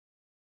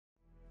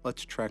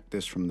Let's track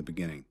this from the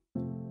beginning.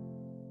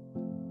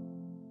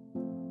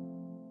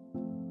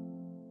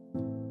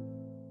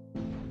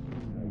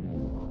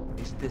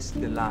 Is this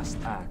the last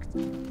act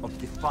of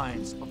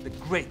defiance of the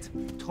great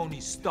Tony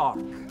Stark?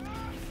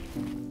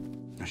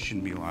 I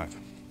shouldn't be alive.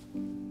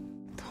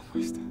 Don't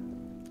waste it.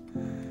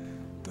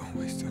 Don't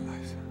waste your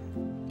life.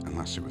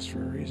 Unless it was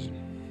for a reason.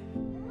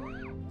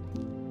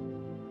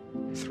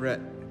 Threat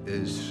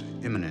is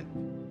imminent.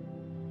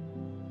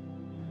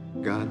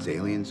 Gods,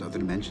 aliens, other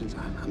dimensions.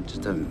 I'm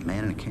just a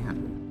man in a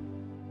can.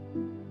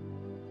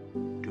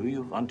 Do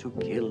you want to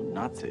kill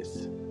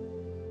Nazis?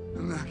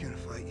 I'm not gonna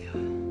fight you.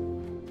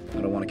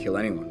 I don't want to kill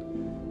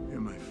anyone.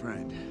 You're my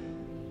friend.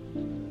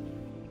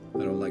 I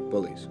don't like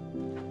bullies.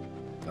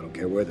 I don't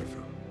care where they're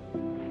from.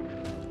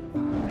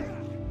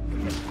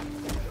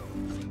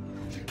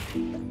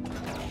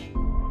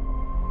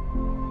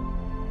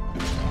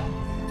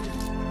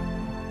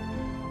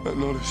 I'm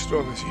not as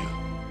strong as you.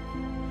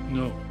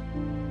 No.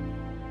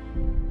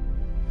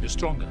 You're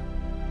stronger.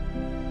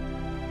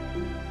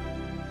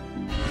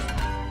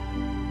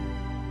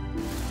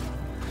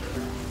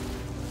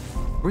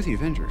 We're the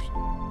Avengers.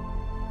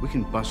 We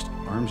can bust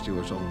arms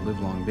dealers all the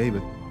livelong day,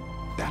 but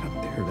that up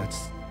there,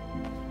 that's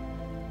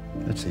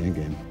the end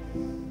game.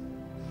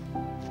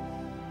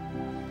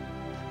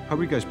 How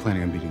are you guys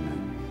planning on beating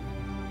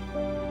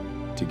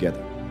that?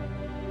 Together.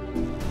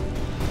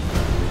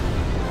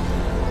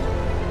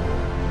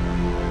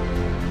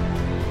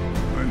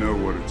 I know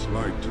what it's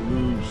like to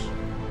lose.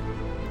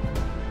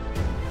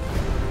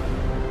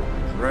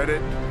 Dread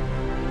it,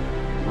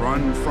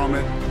 run from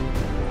it.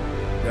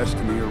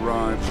 Destiny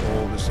arrives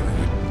all the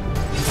same.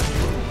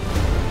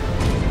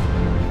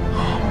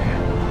 Oh,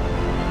 man.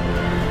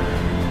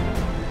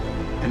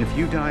 And if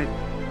you died,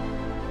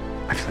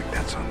 I feel like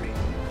that's on me.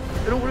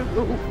 I don't want to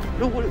go. I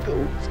don't want to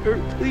go, sir.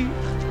 Please.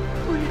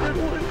 Please, I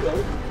don't want to go.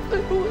 I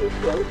don't want to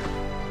go.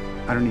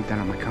 I don't need that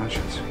on my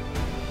conscience.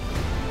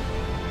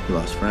 We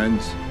lost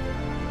friends.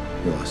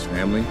 We lost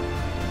family.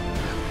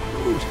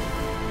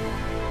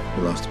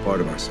 We lost a part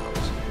of ourselves.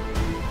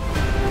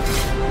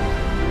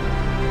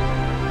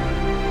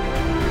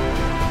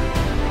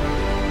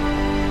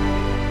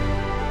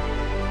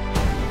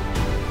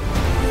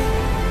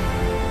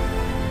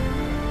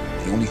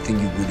 The only thing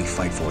you really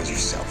fight for is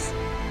yourself.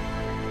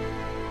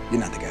 You're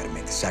not the guy to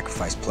make the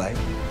sacrifice play.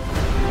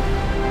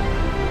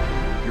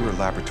 You're a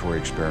laboratory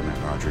experiment,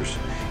 Rogers.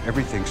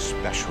 Everything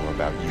special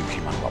about you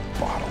came out of a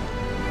bottle.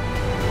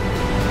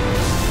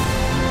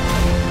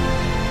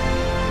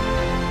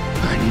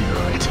 I knew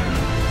it.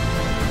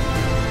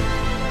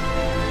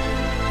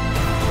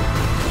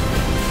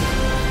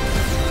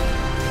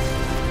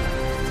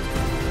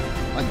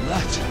 On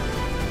left.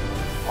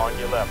 On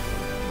your left.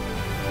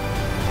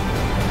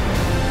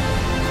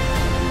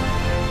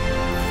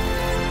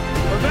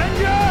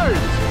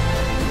 Avengers!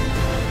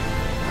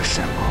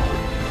 Assemble.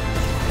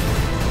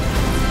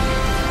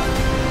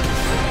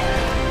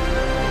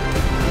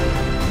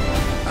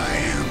 I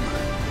am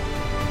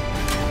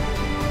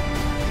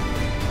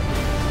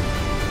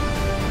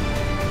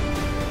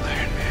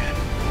Iron Man.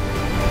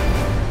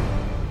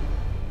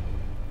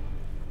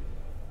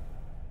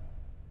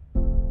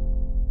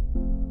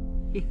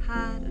 He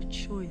had a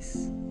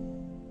choice: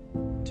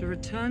 to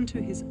return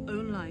to his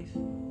own life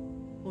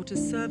or to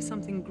serve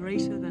something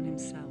greater than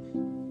himself.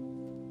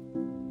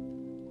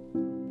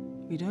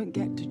 We don't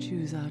get to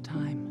choose our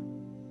time.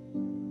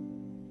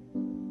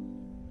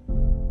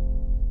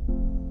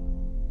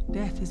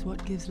 Death is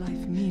what gives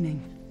life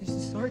meaning. Mr.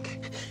 Stark,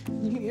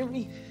 you hear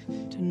me?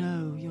 To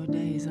know your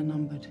days are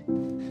numbered.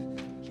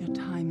 Your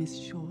time is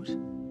short.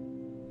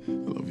 I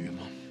love you,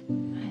 Mom.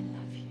 I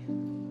love you.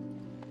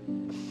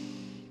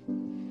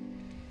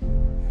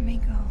 Let me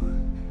go.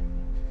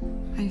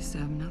 I used to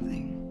have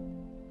nothing,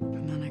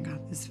 but then I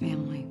got this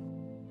family.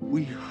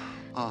 We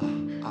are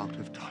out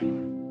of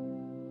time.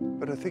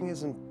 But a thing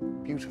isn't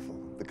beautiful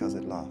because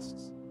it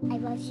lasts. I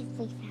love you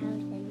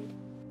 3,000.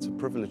 It's a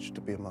privilege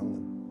to be among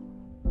them.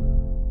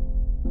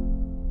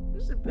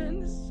 It's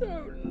been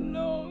so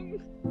long.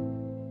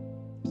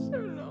 So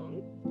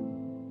long.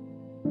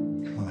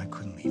 Well, I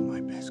couldn't leave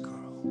my best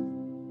girl.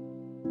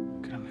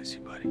 Could I miss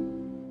you, buddy?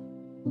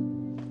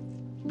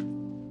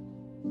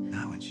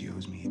 Not when she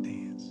owes me a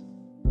dance.